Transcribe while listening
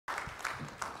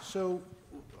So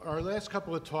our last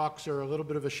couple of talks are a little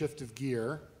bit of a shift of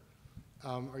gear.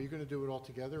 Are you going to do it all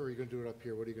together, or are you going to do it up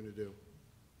here? What are you going to do?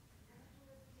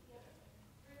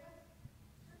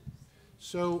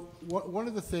 So one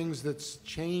of the things that's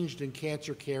changed in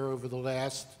cancer care over the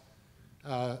last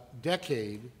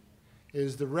decade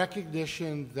is the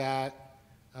recognition that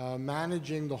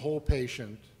managing the whole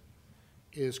patient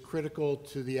is critical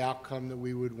to the outcome that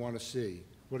we would want to see.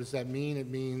 What does that mean? It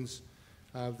means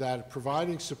that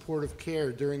providing supportive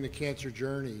care during the cancer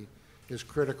journey is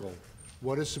critical.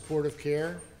 What is supportive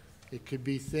care? It could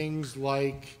be things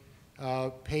like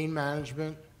pain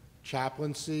management,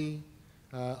 chaplaincy,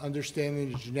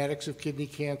 understanding the genetics of kidney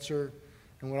cancer.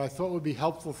 And what I thought would be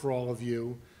helpful for all of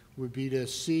you would be to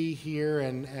see, hear,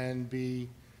 and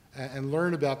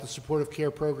learn about the supportive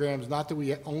care programs, not that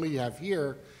we only have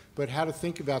here, but how to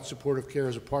think about supportive care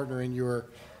as a partner in your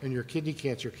kidney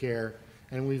cancer care.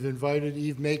 And we've invited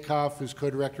Eve Makoff, who's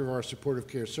co-director of our supportive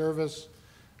care service,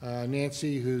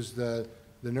 Nancy, who's the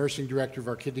nursing director of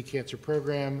our kidney cancer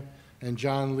program, and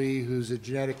John Lee, who's a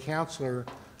genetic counselor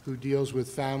who deals with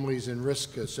families and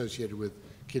risk associated with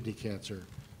kidney cancer.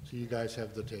 So you guys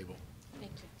have the table.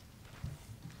 Thank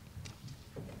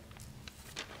you.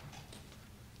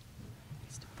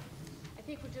 I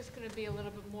think we're just going to be a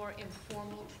little bit more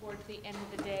informal towards the end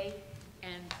of the day,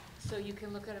 and so you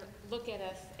can look at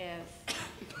us as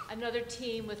another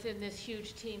team within this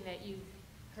huge team that you've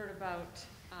heard about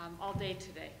all day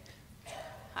today.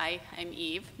 Hi, I'm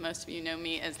Eve. Most of you know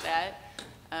me as that.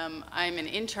 I'm an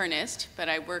internist, but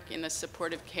I work in the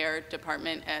supportive care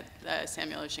department at the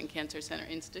Samuel Ocean Cancer Center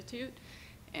Institute.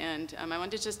 And I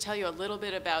wanted to just tell you a little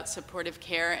bit about supportive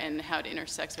care and how it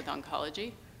intersects with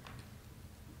oncology.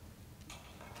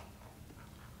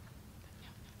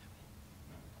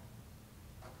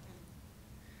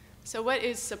 So what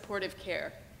is supportive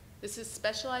care? This is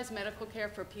specialized medical care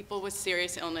for people with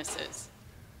serious illnesses.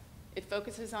 It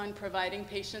focuses on providing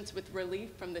patients with relief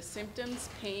from the symptoms,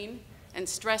 pain, and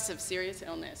stress of serious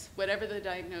illness, whatever the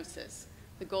diagnosis.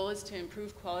 The goal is to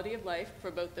improve quality of life for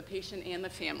both the patient and the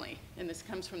family, and this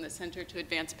comes from the Center to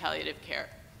Advance Palliative Care.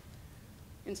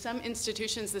 In some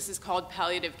institutions, this is called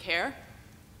palliative care.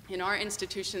 In our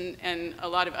institution and a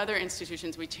lot of other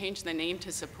institutions, we changed the name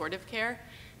to supportive care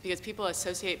because people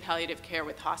associate palliative care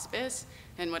with hospice,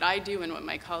 and what I do and what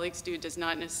my colleagues do does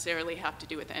not necessarily have to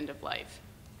do with end of life.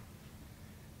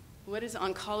 What is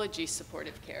oncology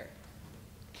supportive care?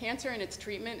 Cancer and its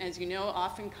treatment, as you know,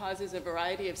 often causes a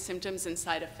variety of symptoms and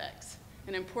side effects.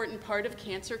 An important part of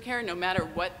cancer care, no matter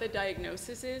what the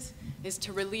diagnosis is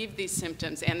to relieve these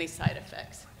symptoms and these side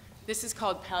effects. This is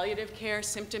called palliative care,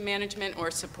 symptom management,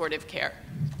 or supportive care.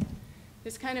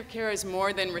 This kind of care is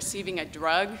more than receiving a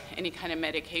drug, any kind of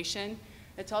medication.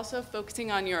 It's also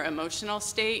focusing on your emotional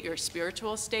state, your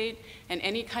spiritual state, and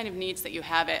any kind of needs that you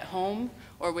have at home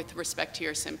or with respect to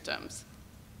your symptoms.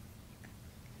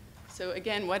 So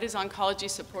again, what is oncology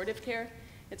supportive care?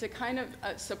 It's a kind of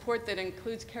support that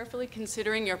includes carefully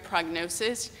considering your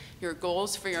prognosis, your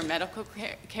goals for your medical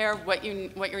care, what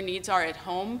your needs are at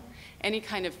home, any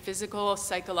kind of physical,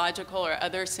 psychological, or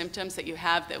other symptoms that you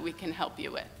have that we can help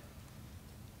you with.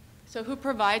 So who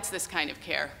provides this kind of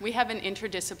care? We have an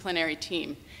interdisciplinary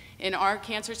team. In our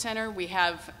cancer center, we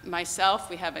have myself,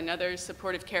 we have another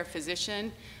supportive care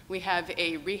physician, we have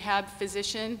a rehab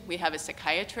physician, we have a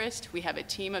psychiatrist, we have a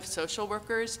team of social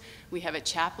workers, we have a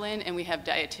chaplain, and we have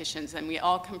dietitians, and we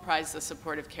all comprise the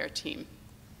supportive care team.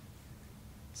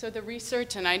 So the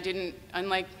research, and I didn't,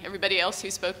 unlike everybody else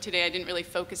who spoke today, I didn't really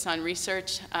focus on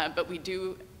research, but we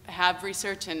do have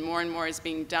research, and more is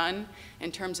being done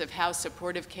in terms of how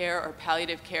supportive care or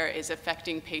palliative care is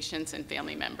affecting patients and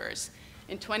family members.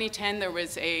 In 2010, there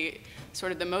was a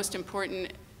sort of the most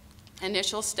important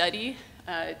initial study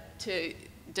to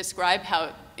describe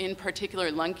how, in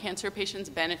particular, lung cancer patients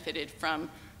benefited from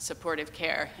supportive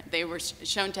care. They were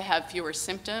shown to have fewer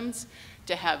symptoms,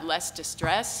 to have less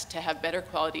distress, to have better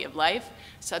quality of life.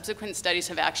 Subsequent studies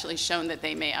have actually shown that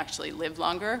they may actually live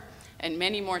longer. And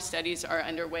many more studies are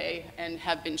underway and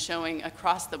have been showing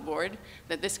across the board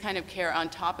that this kind of care on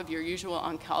top of your usual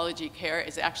oncology care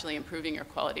is actually improving your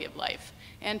quality of life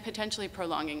and potentially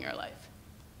prolonging your life.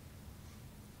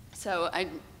 So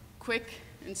I'm quick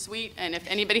and sweet, and if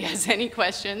anybody has any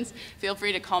questions, feel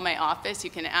free to call my office.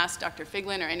 You can ask Dr.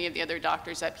 Figlin or any of the other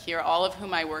doctors up here, all of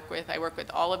whom I work with. I work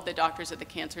with all of the doctors at the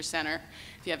Cancer Center.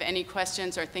 If you have any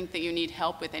questions or think that you need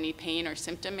help with any pain or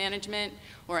symptom management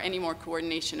or any more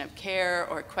coordination of care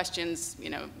or questions,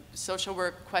 social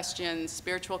work questions,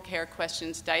 spiritual care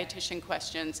questions, dietitian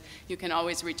questions, you can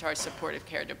always reach our supportive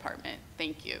care department.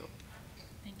 Thank you.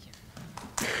 Thank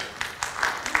you.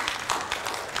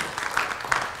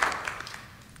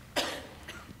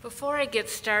 Before I get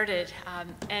started,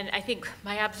 and I think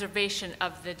my observation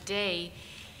of the day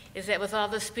is that with all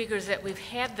the speakers that we've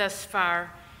had thus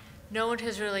far, no one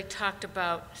has really talked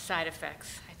about side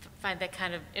effects. I find that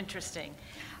kind of interesting.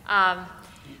 But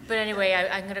anyway,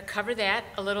 I'm going to cover that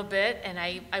a little bit, and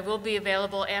I will be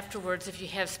available afterwards if you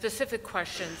have specific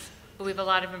questions. But we have a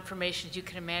lot of information, as you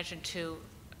can imagine, to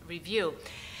review.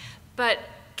 But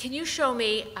can you show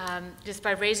me, just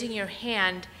by raising your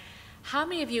hand, how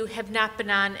many of you have not been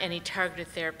on any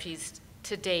targeted therapies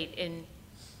to date in,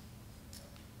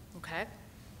 okay?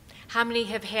 How many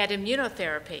have had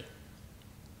immunotherapy?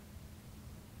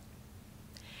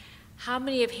 How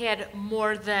many have had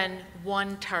more than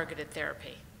one targeted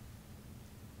therapy?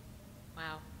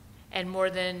 Wow. And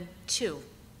more than two?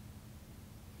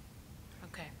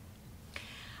 Okay.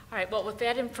 All right, well, with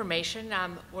that information,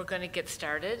 we're going to get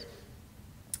started.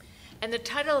 And the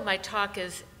title of my talk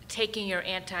is Taking Your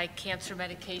Anti-Cancer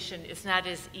Medication is Not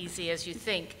as Easy as You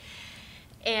Think.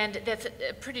 And that's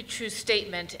a pretty true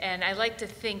statement, and I like to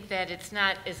think that it's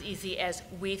not as easy as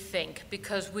we think,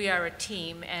 because we are a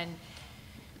team, and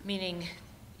meaning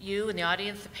you and the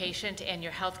audience, the patient, and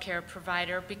your healthcare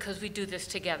provider, because we do this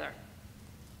together.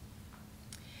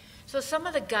 So some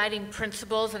of the guiding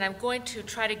principles, and I'm going to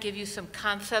try to give you some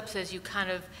concepts as you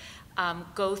kind of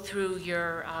go through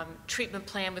your treatment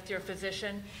plan with your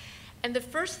physician. And the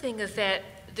first thing is that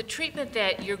the treatment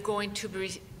that you're going to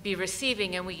be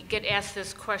receiving, and we get asked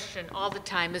this question all the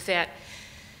time, is that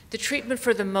the treatment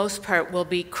for the most part will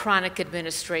be chronic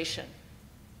administration.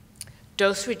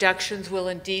 Dose reductions will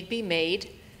indeed be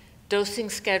made. Dosing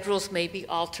schedules may be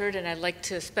altered, and I'd like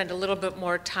to spend a little bit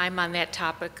more time on that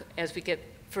topic as we get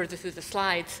further through the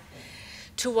slides.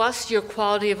 To us, your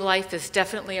quality of life is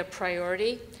definitely a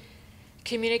priority.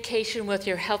 Communication with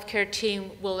your healthcare team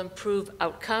will improve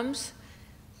outcomes.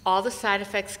 All the side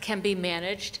effects can be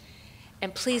managed.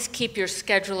 And please keep your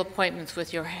schedule appointments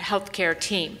with your healthcare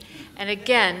team. And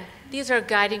again, these are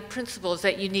guiding principles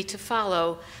that you need to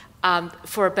follow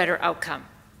for a better outcome.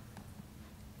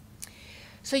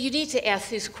 So you need to ask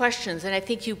these questions, and I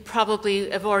think you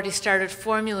probably have already started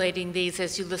formulating these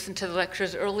as you listened to the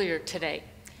lectures earlier today.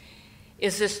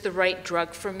 Is this the right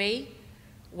drug for me?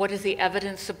 What is the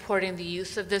evidence supporting the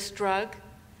use of this drug?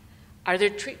 Are there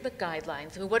treatment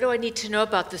guidelines? I mean, what do I need to know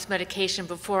about this medication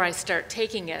before I start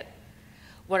taking it?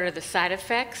 What are the side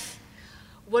effects?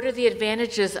 What are the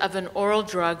advantages of an oral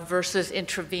drug versus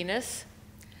intravenous?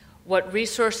 What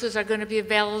resources are going to be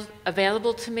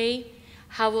available to me?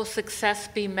 How will success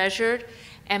be measured?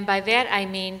 And by that I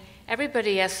mean,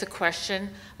 everybody asks the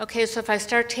question, okay, so if I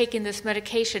start taking this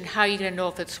medication, how are you going to know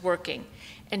if it's working?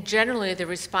 And generally the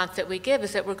response that we give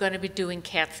is that we're going to be doing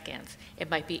CAT scans. It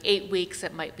might be 8 weeks,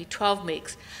 it might be 12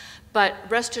 weeks. But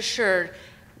rest assured,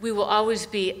 we will always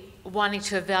be wanting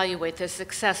to evaluate the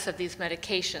success of these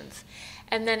medications.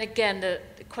 And then again, the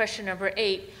question number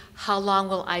 8, how long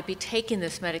will I be taking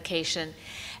this medication?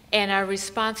 And our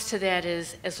response to that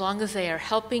is, as long as they are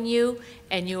helping you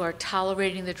and you are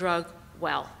tolerating the drug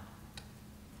well.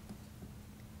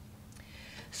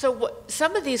 So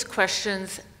some of these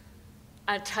questions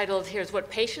titled here is what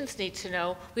patients need to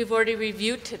know. We've already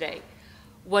reviewed today.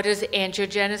 What is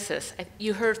angiogenesis?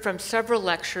 You heard from several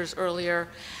lectures earlier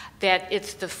that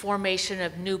it's the formation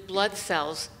of new blood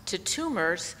cells to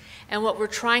tumors, and what we're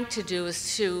trying to do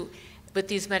is to, with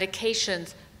these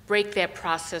medications, break that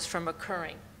process from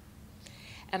occurring.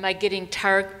 Am I getting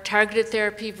targeted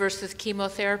therapy versus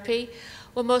chemotherapy?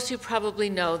 Well, most of you probably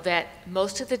know that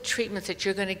most of the treatments that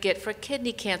you're going to get for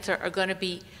kidney cancer are going to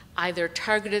be either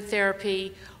targeted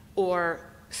therapy or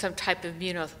some type of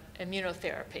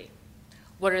immunotherapy.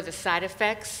 What are the side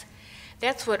effects?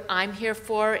 That's what I'm here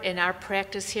for in our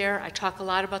practice here. I talk a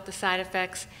lot about the side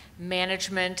effects,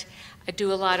 management. I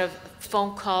do a lot of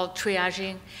phone call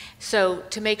triaging. So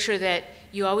to make sure that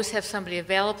you always have somebody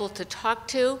available to talk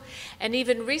to. And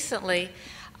even recently,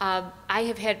 I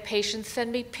have had patients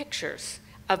send me pictures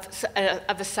of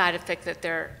a side effect that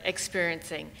they're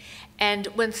experiencing. And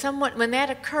when that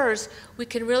occurs, we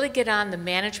can really get on the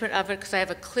management of it because I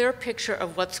have a clear picture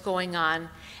of what's going on,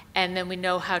 and then we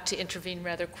know how to intervene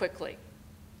rather quickly.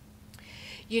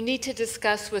 You need to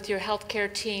discuss with your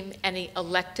healthcare team any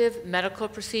elective medical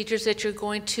procedures that you're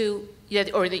going to,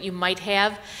 or that you might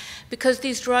have, because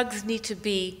these drugs need to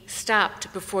be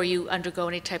stopped before you undergo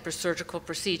any type of surgical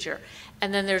procedure.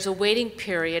 And then there's a waiting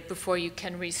period before you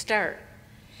can restart.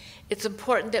 It's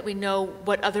important that we know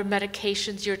what other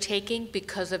medications you're taking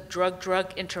because of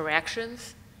drug-drug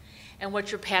interactions and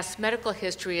what your past medical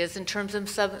history is in terms of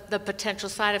some of the potential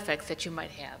side effects that you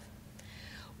might have.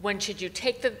 When should you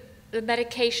take the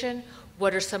medication?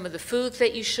 what are some of the foods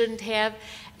that you shouldn't have,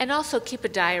 and also keep a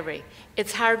diary.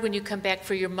 It's hard when you come back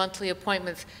for your monthly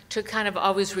appointments to kind of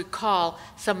always recall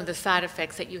some of the side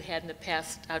effects that you had in the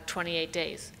past 28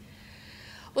 days.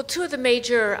 Well, two of the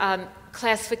major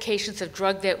classifications of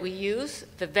drug that we use,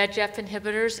 the VEGF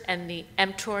inhibitors and the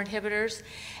mTOR inhibitors,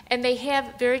 and they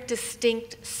have very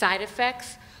distinct side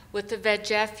effects. With the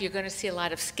VEGF, you're going to see a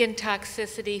lot of skin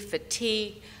toxicity,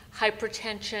 fatigue,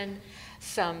 hypertension,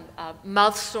 some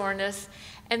mouth soreness,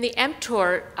 and the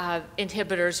mTOR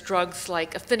inhibitors, drugs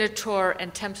like Afinitor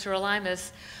and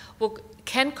temsirolimus,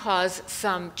 can cause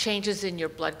some changes in your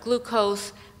blood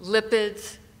glucose,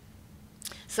 lipids,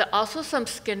 so also some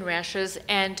skin rashes,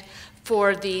 and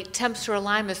for the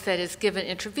temsirolimus that is given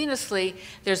intravenously,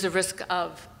 there's a risk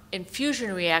of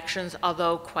infusion reactions,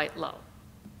 although quite low.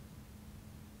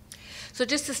 So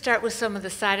just to start with some of the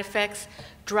side effects,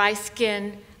 dry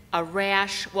skin, a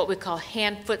rash, what we call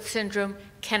hand-foot syndrome,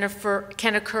 can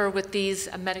occur with these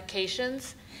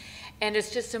medications. And it's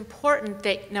just important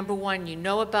that, number one, you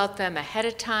know about them ahead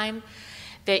of time,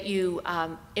 that you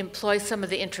employ some of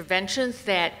the interventions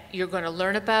that you're going to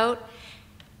learn about,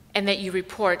 and that you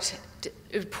report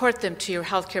them to your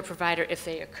healthcare provider if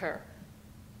they occur.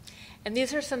 And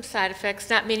these are some side effects,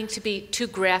 not meaning to be too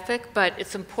graphic, but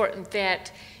it's important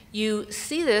that you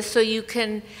see this so you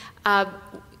can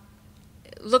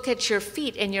look at your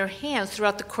feet and your hands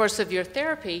throughout the course of your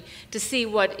therapy to see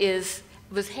what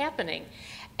was happening.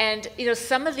 And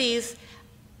some of these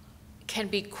can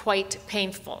be quite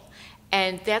painful.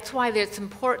 And that's why it's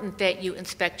important that you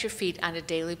inspect your feet on a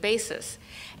daily basis.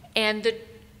 And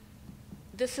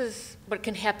this is what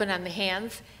can happen on the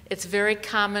hands. It's very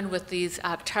common with these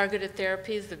targeted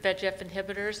therapies, the VEGF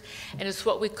inhibitors, and it's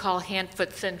what we call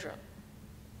hand-foot syndrome.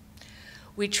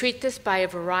 We treat this by a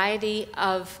variety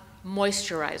of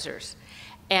moisturizers.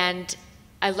 And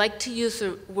I like to use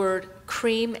the word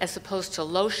cream as opposed to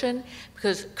lotion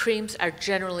because creams are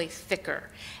generally thicker.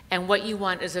 And what you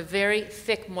want is a very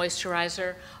thick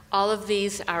moisturizer. All of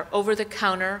these are over the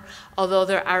counter, although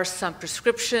there are some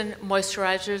prescription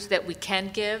moisturizers that we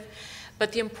can give.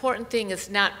 But the important thing is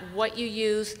not what you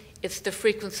use, it's the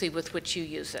frequency with which you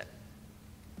use it.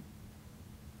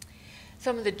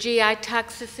 Some of the GI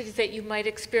toxicities that you might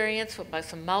experience,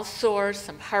 some mouth sores,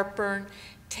 some heartburn,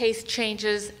 taste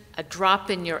changes, a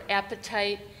drop in your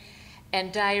appetite,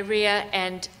 and diarrhea,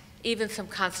 and even some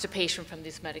constipation from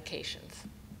these medications.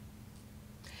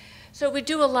 So we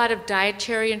do a lot of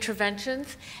dietary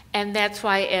interventions, and that's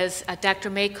why, as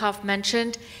Dr. Makoff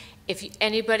mentioned, if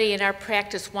anybody in our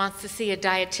practice wants to see a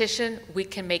dietitian, we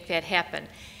can make that happen.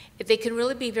 They can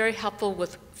really be very helpful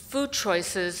with food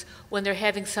choices when they're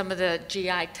having some of the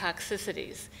GI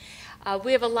toxicities.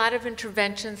 We have a lot of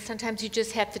interventions. Sometimes you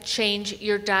just have to change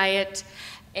your diet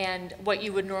and what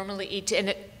you would normally eat, and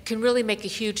it can really make a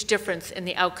huge difference in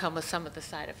the outcome of some of the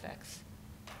side effects.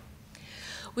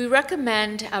 We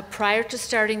recommend, prior to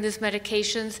starting these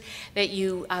medications, that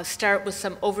you start with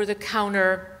some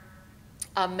over-the-counter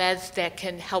meds that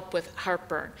can help with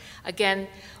heartburn. Again,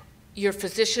 your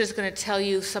physician is going to tell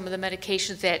you some of the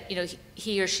medications that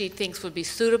he or she thinks would be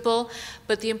suitable,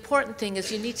 but the important thing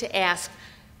is you need to ask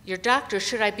your doctor,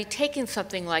 should I be taking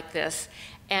something like this?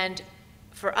 And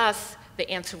for us, the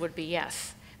answer would be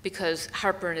yes, because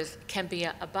heartburn can be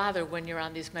a bother when you're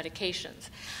on these medications.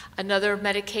 Another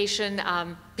medication,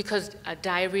 because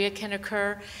diarrhea can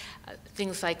occur,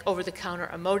 things like over-the-counter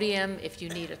Imodium, if you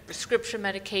need a prescription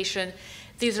medication,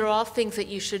 these are all things that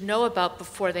you should know about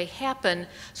before they happen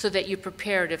so that you're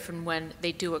prepared if and when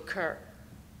they do occur.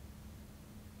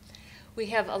 We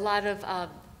have a lot of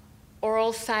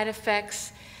oral side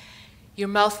effects. Your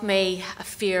mouth may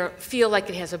feel like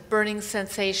it has a burning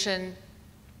sensation,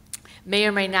 may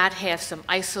or may not have some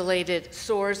isolated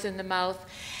sores in the mouth.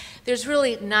 There's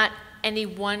really not any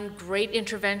one great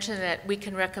intervention that we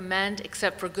can recommend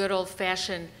except for good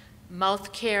old-fashioned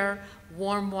mouth care,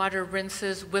 warm water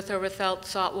rinses with or without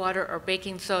salt water or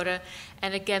baking soda.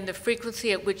 And again, the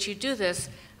frequency at which you do this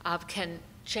can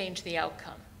change the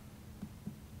outcome.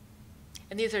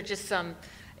 And these are just some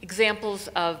examples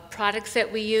of products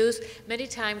that we use. Many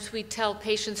times we tell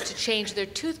patients to change their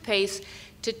toothpaste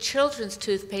to children's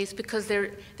toothpaste because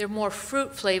they're more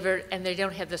fruit flavored and they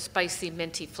don't have the spicy,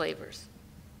 minty flavors.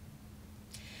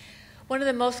 One of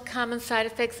the most common side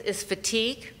effects is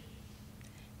fatigue.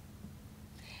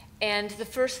 And the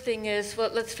first thing is,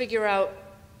 well, let's figure out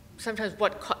sometimes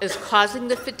what is causing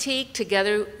the fatigue.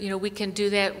 Together, we can do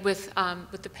that with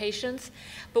the patients.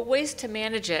 But ways to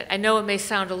manage it. I know it may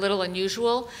sound a little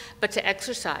unusual, but to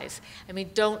exercise. I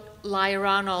mean, don't lie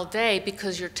around all day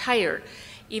because you're tired.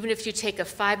 even if you take a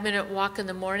 5-minute walk in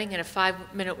the morning and a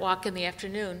 5-minute walk in the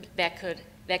afternoon, that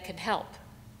can help.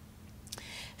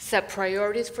 Set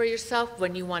priorities for yourself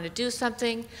when you want to do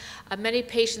something. Many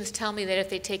patients tell me that if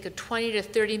they take a 20 to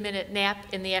 30-minute nap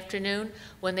in the afternoon,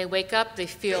 when they wake up, they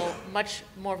feel much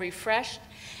more refreshed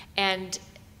and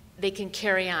they can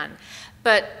carry on.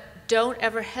 But don't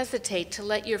ever hesitate to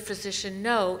let your physician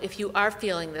know if you are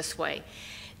feeling this way.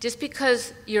 Just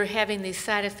because you're having these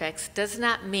side effects does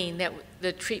not mean that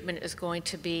the treatment is going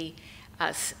to be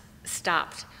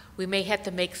stopped. We may have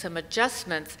to make some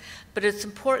adjustments, but it's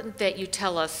important that you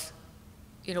tell us,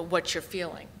 what you're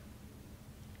feeling.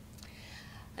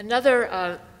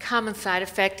 Another common side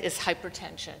effect is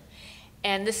hypertension.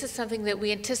 And this is something that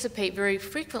we anticipate very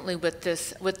frequently with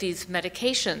these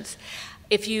medications.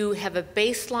 If you have a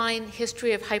baseline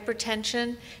history of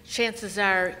hypertension, chances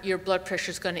are your blood pressure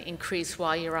is going to increase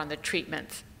while you're on the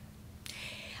treatments.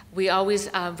 We always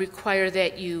require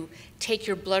that you take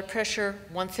your blood pressure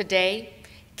once a day,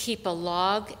 keep a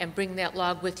log, and bring that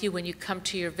log with you when you come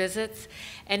to your visits.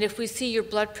 And if we see your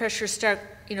blood pressure start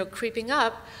creeping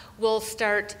up, we'll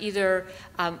start either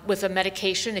with a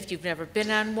medication if you've never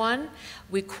been on one.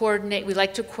 We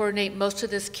like to coordinate most of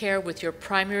this care with your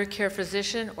primary care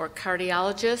physician or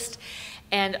cardiologist.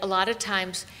 And a lot of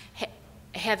times,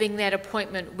 having that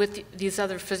appointment with these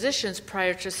other physicians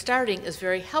prior to starting is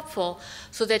very helpful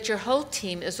so that your whole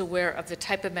team is aware of the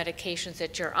type of medications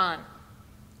that you're on.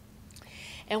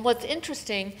 And what's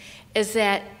interesting is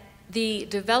that the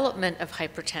development of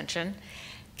hypertension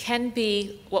can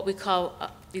be what we call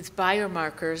these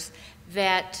biomarkers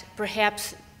that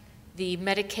perhaps the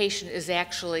medication is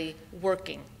actually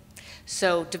working.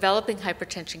 So developing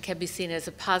hypertension can be seen as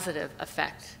a positive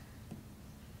effect.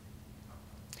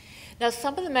 Now,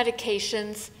 some of the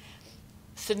medications,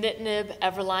 sunitinib,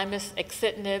 everolimus,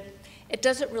 axitinib, it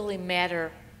doesn't really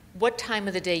matter what time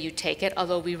of the day you take it,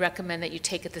 although we recommend that you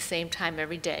take it the same time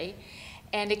every day,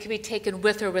 and it can be taken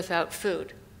with or without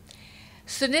food.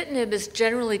 Sunitinib is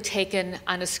generally taken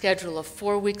on a schedule of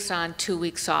 4 weeks on, 2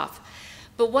 weeks off.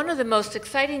 But one of the most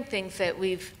exciting things that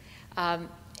we've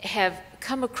have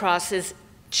come across is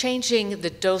changing the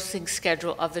dosing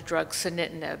schedule of the drug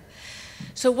sunitinib.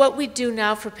 So what we do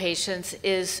now for patients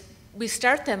is we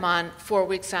start them on 4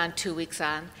 weeks on, 2 weeks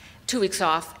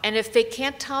off, and if they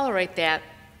can't tolerate that,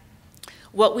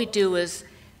 what we do is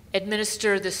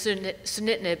administer the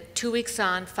sunitinib 2 weeks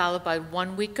on, followed by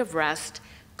 1 week of rest,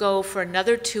 go for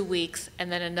another 2 weeks,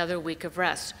 and then another week of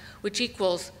rest, which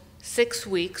equals 6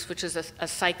 weeks, which is a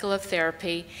cycle of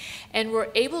therapy, and we're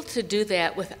able to do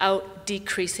that without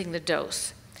decreasing the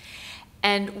dose.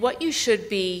 And what you should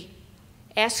be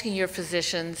asking your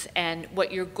physicians and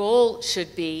what your goal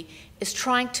should be is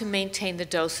trying to maintain the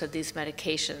dose of these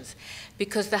medications,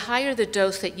 because the higher the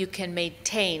dose that you can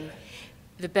maintain,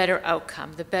 the better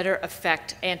outcome, the better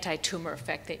effect, anti-tumor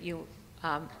effect that you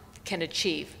can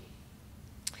achieve.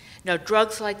 Now,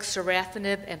 drugs like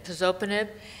sorafenib and pazopanib,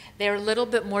 they're a little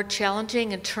bit more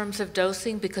challenging in terms of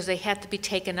dosing because they have to be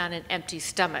taken on an empty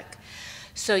stomach.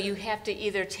 So you have to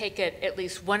either take it at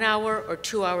least 1 hour or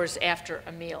 2 hours after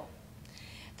a meal.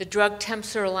 The drug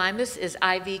temsirolimus is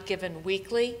IV given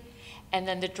weekly, and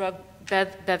then the drug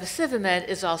bevacizumab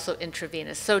is also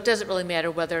intravenous. So it doesn't really matter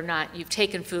whether or not you've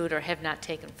taken food or have not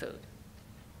taken food.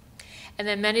 And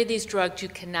then many of these drugs you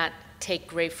cannot take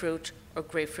grapefruit or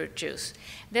grapefruit juice.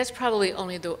 That's probably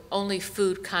the only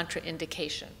food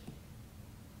contraindication.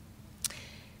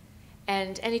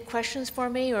 And any questions for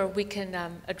me, or we can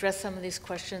address some of these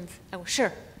questions? Oh,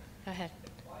 sure, go ahead.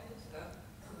 Why is that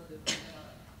dependent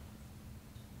on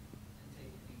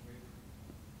taking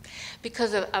grapefruit?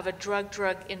 Because of a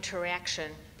drug-drug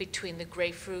interaction between the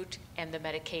grapefruit and the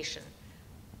medication.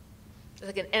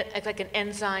 It's like an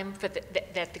enzyme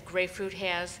that the grapefruit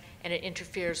has, and it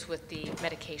interferes with the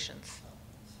medications.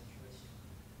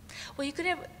 Well,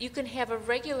 you can have a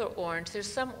regular orange.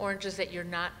 There's some oranges that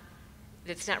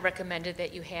it's not recommended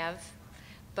that you have,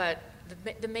 but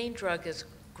the main drug is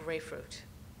grapefruit.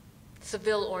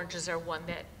 Seville oranges are one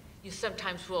that you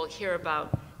sometimes will hear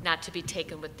about not to be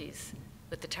taken with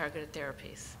the targeted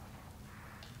therapies.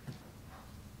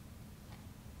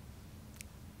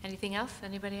 Anything else?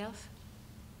 Anybody else?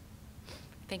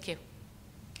 Thank you.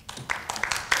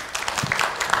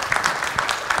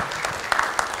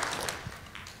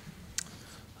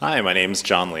 Hi, my name's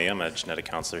John Lee. I'm a genetic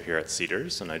counselor here at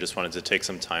Cedars, and I just wanted to take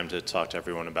some time to talk to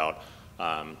everyone about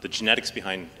the genetics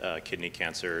behind kidney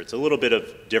cancer. It's a little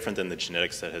bit different than the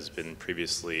genetics that has been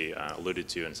previously alluded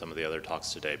to in some of the other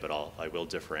talks today, but I will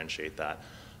differentiate that.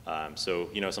 So,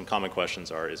 some common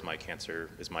questions are, is my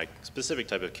specific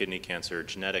type of kidney cancer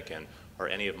genetic, and are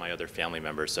any of my other family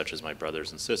members, such as my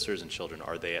brothers and sisters and children,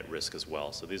 are they at risk as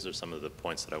well? So these are some of the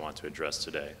points that I want to address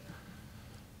today.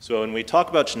 So when we talk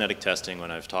about genetic testing,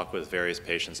 when I've talked with various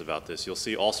patients about this, you'll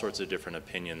see all sorts of different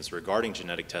opinions regarding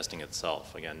genetic testing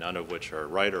itself. Again, none of which are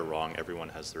right or wrong. Everyone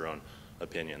has their own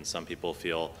opinions. Some people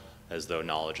feel as though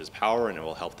knowledge is power and it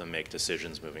will help them make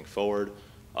decisions moving forward.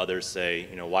 Others say,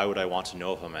 why would I want to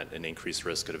know if I'm at an increased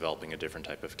risk of developing a different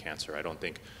type of cancer? I don't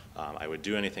think I would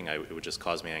do anything. It would just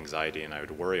cause me anxiety, and I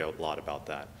would worry a lot about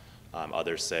that.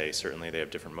 Others say certainly they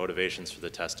have different motivations for the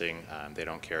testing. They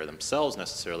don't care themselves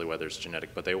necessarily whether it's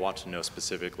genetic, but they want to know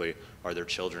specifically, are their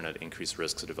children at increased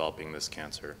risks of developing this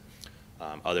cancer?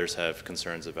 Others have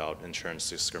concerns about insurance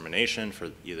discrimination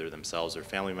for either themselves or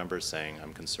family members, saying,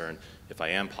 I'm concerned if I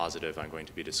am positive, I'm going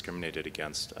to be discriminated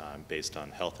against based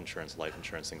on health insurance, life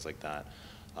insurance, things like that.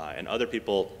 And other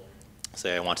people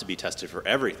say, I want to be tested for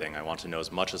everything. I want to know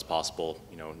as much as possible,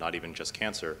 not even just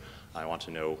cancer. I want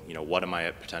to know, what am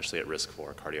I potentially at risk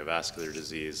for? Cardiovascular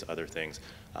disease, other things.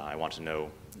 I want to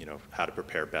know, how to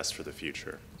prepare best for the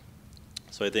future.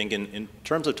 So I think in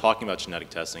terms of talking about genetic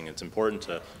testing, it's important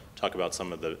to talk about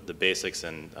some of the basics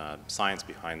and science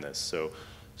behind this. So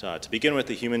to begin with,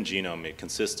 the human genome, it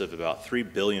consists of about 3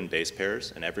 billion base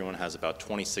pairs, and everyone has about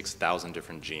 26,000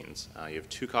 different genes. You have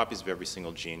 2 copies of every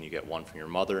single gene. You get one from your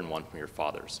mother and one from your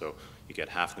father. So you get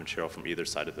half the material from either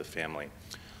side of the family.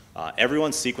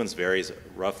 Everyone's sequence varies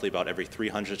roughly about every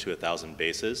 300 to 1,000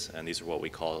 bases, and these are what we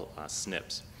call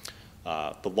SNPs.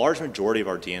 The large majority of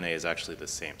our DNA is actually the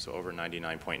same, so over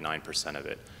 99.9% of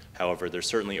it. However, there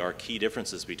certainly are key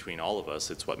differences between all of us.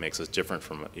 It's what makes us different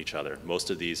from each other. Most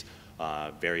of these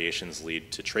variations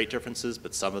lead to trait differences,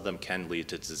 but some of them can lead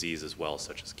to disease as well,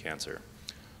 such as cancer.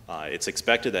 It's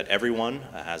expected that everyone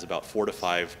has about 4 to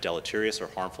 5 deleterious or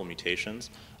harmful mutations,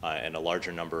 and a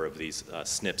larger number of these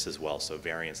SNPs as well, so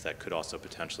variants that could also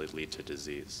potentially lead to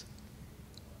disease.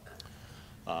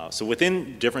 So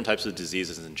within different types of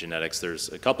diseases in genetics, there's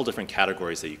a couple different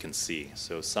categories that you can see.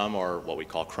 So some are what we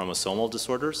call chromosomal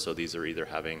disorders. So these are either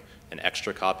having an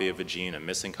extra copy of a gene, a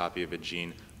missing copy of a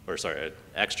gene, or sorry, an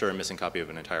extra or missing copy of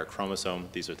an entire chromosome.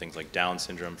 These are things like Down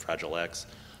syndrome, Fragile X.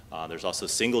 There's also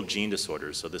single gene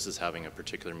disorders. So this is having a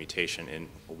particular mutation in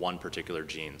one particular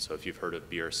gene. So if you've heard of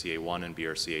BRCA1 and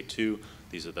BRCA2,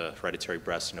 these are the hereditary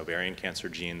breast and ovarian cancer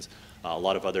genes. A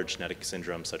lot of other genetic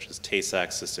syndromes such as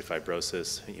Tay-Sachs, cystic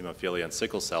fibrosis, hemophilia, and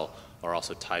sickle cell are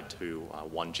also tied to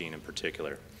one gene in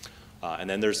particular. And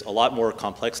then there's a lot more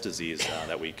complex disease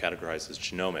that we categorize as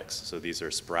genomics. So these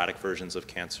are sporadic versions of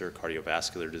cancer,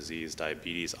 cardiovascular disease,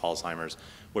 diabetes, Alzheimer's,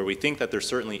 where we think that there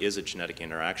certainly is a genetic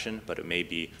interaction, but it may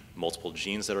be multiple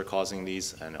genes that are causing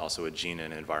these, and also a gene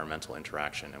and environmental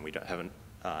interaction. And we haven't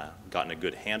gotten a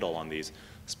good handle on these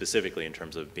specifically in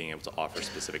terms of being able to offer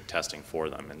specific testing for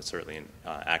them, and it's certainly an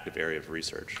active area of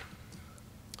research.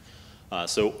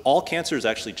 So all cancer is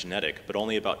actually genetic, but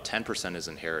only about 10% is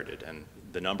inherited, and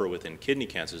the number within kidney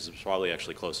cancers is probably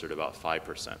actually closer to about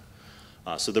 5%.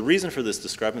 So the reason for this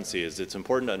discrepancy is it's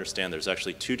important to understand there's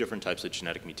actually 2 different types of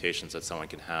genetic mutations that someone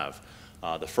can have.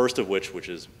 The first of which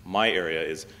is my area,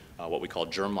 is what we call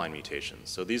germline mutations.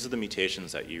 So these are the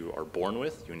mutations that you are born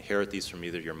with. You inherit these from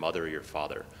either your mother or your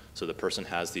father. So the person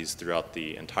has these throughout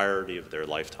the entirety of their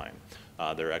lifetime.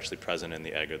 They're actually present in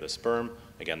the egg or the sperm.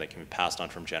 Again, they can be passed on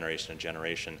from generation to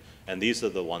generation. And these are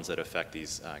the ones that affect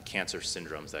these cancer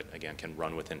syndromes that, again, can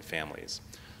run within families.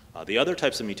 The other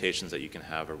types of mutations that you can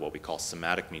have are what we call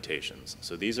somatic mutations.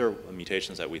 So these are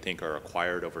mutations that we think are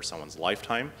acquired over someone's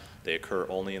lifetime. They occur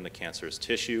only in the cancerous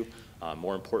tissue.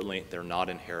 More importantly, they're not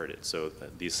inherited. So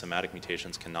these somatic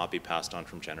mutations cannot be passed on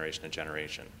from generation to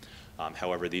generation.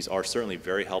 However, these are certainly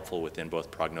very helpful within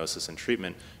both prognosis and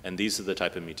treatment, and these are the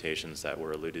type of mutations that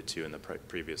were alluded to in the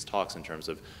previous talks in terms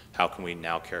of how can we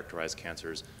now characterize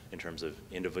cancers in terms of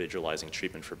individualizing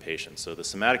treatment for patients. So the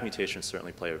somatic mutations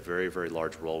certainly play a very, very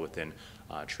large role within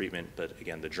treatment, but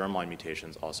again, the germline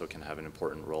mutations also can have an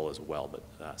important role as well, but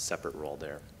a separate role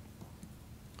there.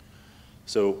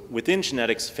 So within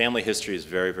genetics, family history is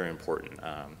very, very important.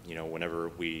 Whenever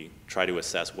we try to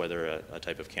assess whether a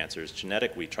type of cancer is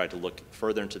genetic, we try to look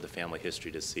further into the family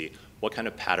history to see what kind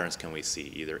of patterns can we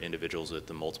see, either individuals with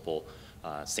the multiple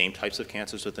same types of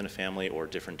cancers within a family or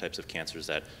different types of cancers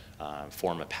that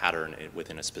form a pattern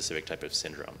within a specific type of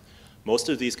syndrome. Most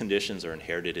of these conditions are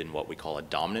inherited in what we call a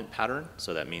dominant pattern.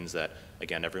 So that means that,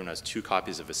 again, everyone has 2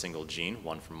 copies of a single gene,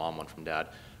 one from mom, one from dad.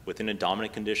 Within a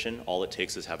dominant condition, all it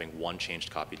takes is having one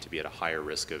changed copy to be at a higher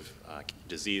risk of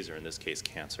disease, or in this case,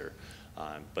 cancer.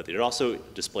 But it also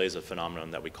displays a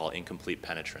phenomenon that we call incomplete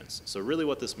penetrance. So really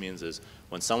what this means is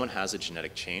when someone has a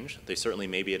genetic change, they certainly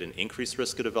may be at an increased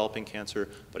risk of developing cancer,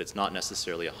 but it's not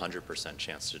necessarily a 100%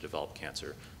 chance to develop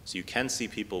cancer. So you can see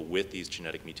people with these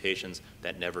genetic mutations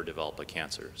that never develop a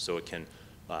cancer. So it can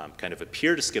kind of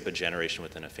appear to skip a generation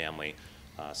within a family.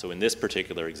 So in this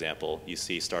particular example, you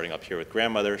see starting up here with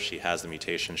grandmother, she has the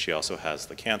mutation, she also has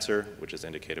the cancer, which is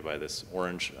indicated by this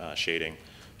orange shading.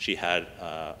 She had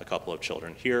a couple of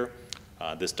children here.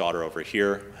 This daughter over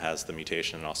here has the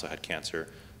mutation and also had cancer.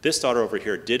 This daughter over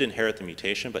here did inherit the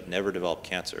mutation but never developed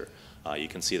cancer. You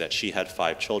can see that she had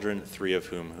 5 children, 3 of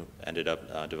whom ended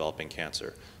up developing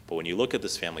cancer. But when you look at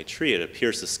this family tree, it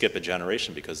appears to skip a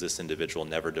generation because this individual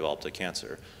never developed a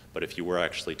cancer. But if you were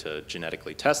actually to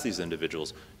genetically test these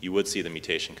individuals, you would see the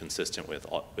mutation consistent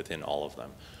within all of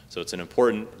them. So it's an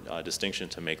important distinction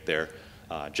to make there.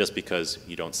 Just because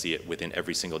you don't see it within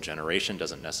every single generation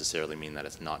doesn't necessarily mean that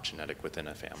it's not genetic within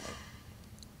a family.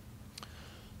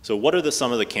 So what are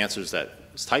some of the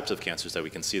types of cancers that we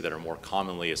can see that are more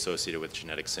commonly associated with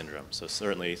genetic syndrome? So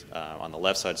certainly on the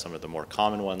left side, some of the more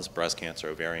common ones, breast cancer,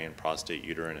 ovarian, prostate,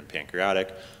 uterine, and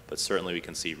pancreatic, but certainly we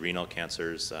can see renal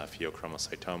cancers,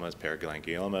 pheochromocytomas,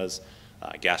 paragangliomas,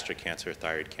 gastric cancer,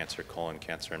 thyroid cancer, colon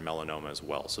cancer, and melanoma as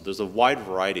well. So there's a wide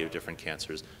variety of different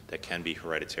cancers that can be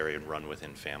hereditary and run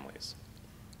within families.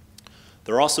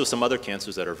 There are also some other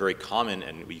cancers that are very common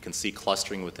and we can see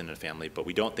clustering within a family, but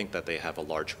we don't think that they have a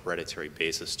large hereditary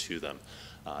basis to them.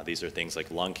 These are things like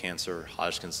lung cancer,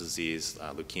 Hodgkin's disease,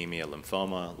 leukemia,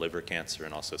 lymphoma, liver cancer,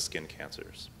 and also skin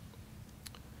cancers.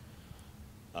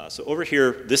 So over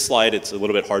here, this slide, it's a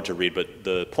little bit hard to read, but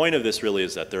the point of this really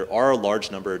is that there are a large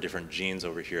number of different genes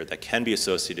over here that can be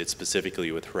associated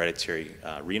specifically with hereditary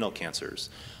renal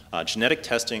cancers. Genetic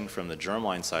testing from the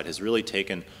germline side has really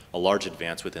taken a large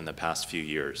advance within the past few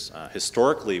years.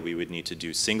 Historically, we would need to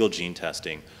do single gene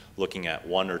testing, looking at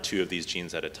 1 or 2 of these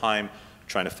genes at a time,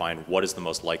 trying to find what is the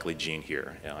most likely gene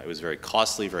here. It was very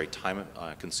costly, very time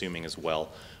consuming as well.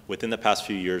 Within the past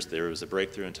few years, there was a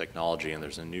breakthrough in technology, and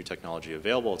there's a new technology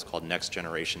available. It's called next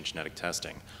generation genetic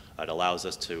testing. It allows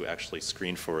us to actually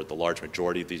screen for the large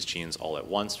majority of these genes all at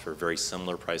once for very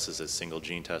similar prices as single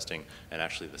gene testing, and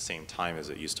actually the same time as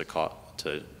it used to cost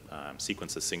to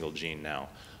sequence a single gene now.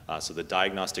 So the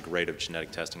diagnostic rate of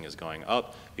genetic testing is going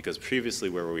up because previously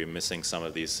where we were missing some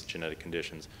of these genetic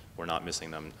conditions, we're not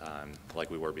missing them like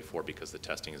we were before because the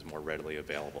testing is more readily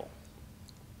available.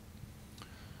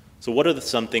 So what are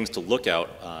some things to look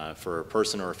out for a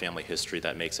person or a family history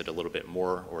that makes it a little bit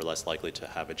more or less likely to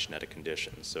have a genetic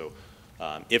condition? So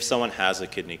if someone has a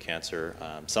kidney cancer,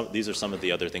 these are some of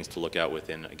the other things to look out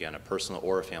within, again, a personal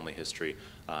or a family history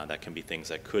that can be things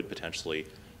that could potentially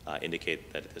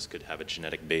indicate that this could have a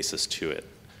genetic basis to it.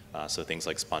 So things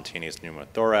like spontaneous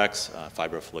pneumothorax,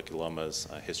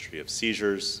 fibrofolliculomas, a history of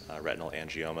seizures, retinal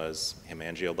angiomas,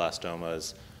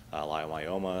 hemangioblastomas,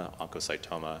 leiomyoma,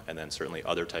 oncocytoma, and then certainly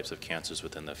other types of cancers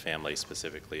within the family,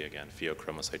 specifically, again,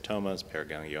 pheochromocytomas,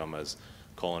 paragangliomas,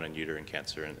 colon and uterine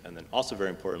cancer, and then also very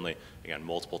importantly, again,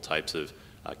 multiple types of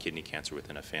kidney cancer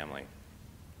within a family.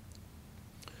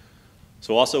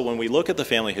 So also when we look at the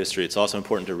family history, it's also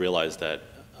important to realize that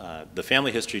the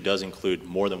family history does include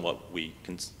more than what we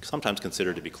can sometimes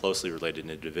consider to be closely related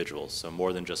individuals, so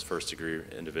more than just first-degree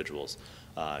individuals.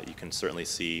 You can certainly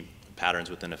see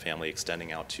patterns within a family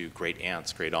extending out to great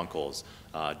aunts, great uncles,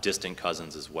 distant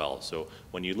cousins as well. So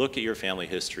when you look at your family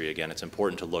history, again, it's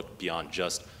important to look beyond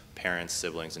just parents,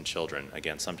 siblings, and children.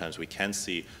 Again, sometimes we can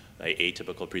see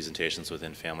atypical presentations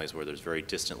within families where there's very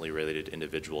distantly related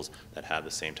individuals that have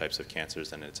the same types of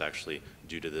cancers, and it's actually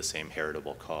due to the same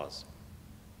heritable cause.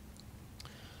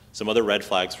 Some other red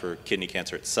flags for kidney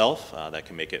cancer itself that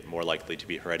can make it more likely to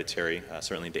be hereditary,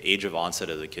 certainly the age of onset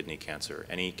of the kidney cancer.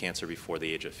 Any cancer before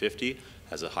the age of 50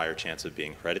 has a higher chance of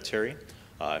being hereditary.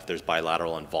 If there's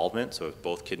bilateral involvement, so if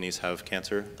both kidneys have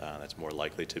cancer, that's more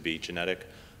likely to be genetic.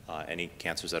 Any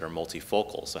cancers that are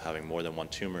multifocal, so having more than one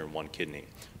tumor in one kidney.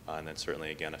 And then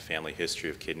certainly, again, a family history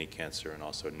of kidney cancer and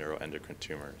also neuroendocrine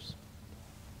tumors.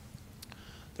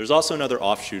 There's also another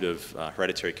offshoot of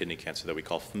hereditary kidney cancer that we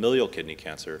call familial kidney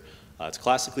cancer. It's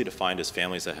classically defined as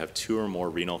families that have 2 or more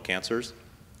renal cancers,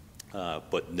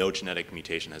 but no genetic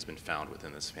mutation has been found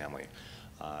within this family.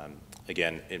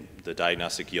 Again, the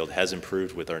diagnostic yield has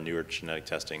improved with our newer genetic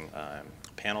testing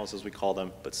panels, as we call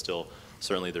them, but still,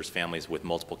 certainly there's families with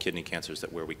multiple kidney cancers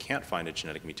where we can't find a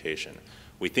genetic mutation.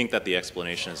 We think that the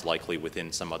explanation is likely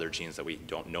within some other genes that we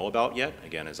don't know about yet.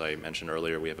 Again, as I mentioned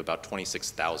earlier, we have about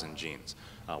 26,000 genes.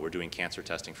 We're doing cancer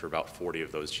testing for about 40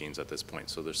 of those genes at this point.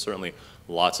 So there's certainly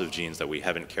lots of genes that we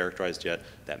haven't characterized yet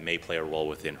that may play a role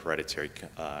within hereditary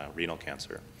renal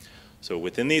cancer. So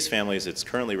within these families, it's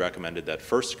currently recommended that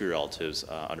first-degree relatives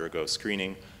undergo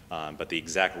screening, but the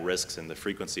exact risks and the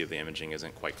frequency of the imaging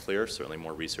isn't quite clear. Certainly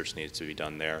more research needs to be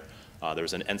done there. There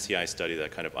was an NCI study that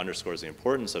kind of underscores the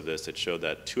importance of this. It showed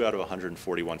that 2 out of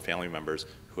 141 family members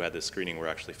who had this screening were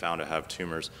actually found to have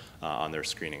tumors on their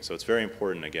screening. So it's very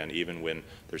important, again, even when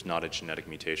there's not a genetic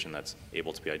mutation that's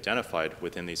able to be identified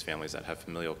within these families that have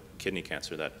familial kidney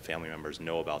cancer, that family members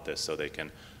know about this so they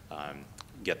can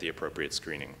get the appropriate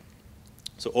screening.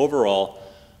 So overall,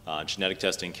 genetic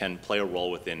testing can play a role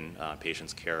within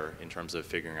patients' care in terms of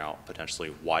figuring out potentially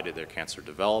why did their cancer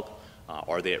develop,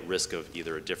 are they at risk of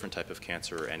either a different type of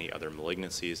cancer or any other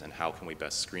malignancies, and how can we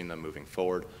best screen them moving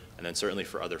forward? And then certainly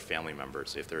for other family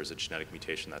members, if there is a genetic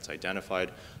mutation that's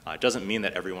identified, it doesn't mean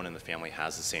that everyone in the family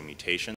has the same mutation.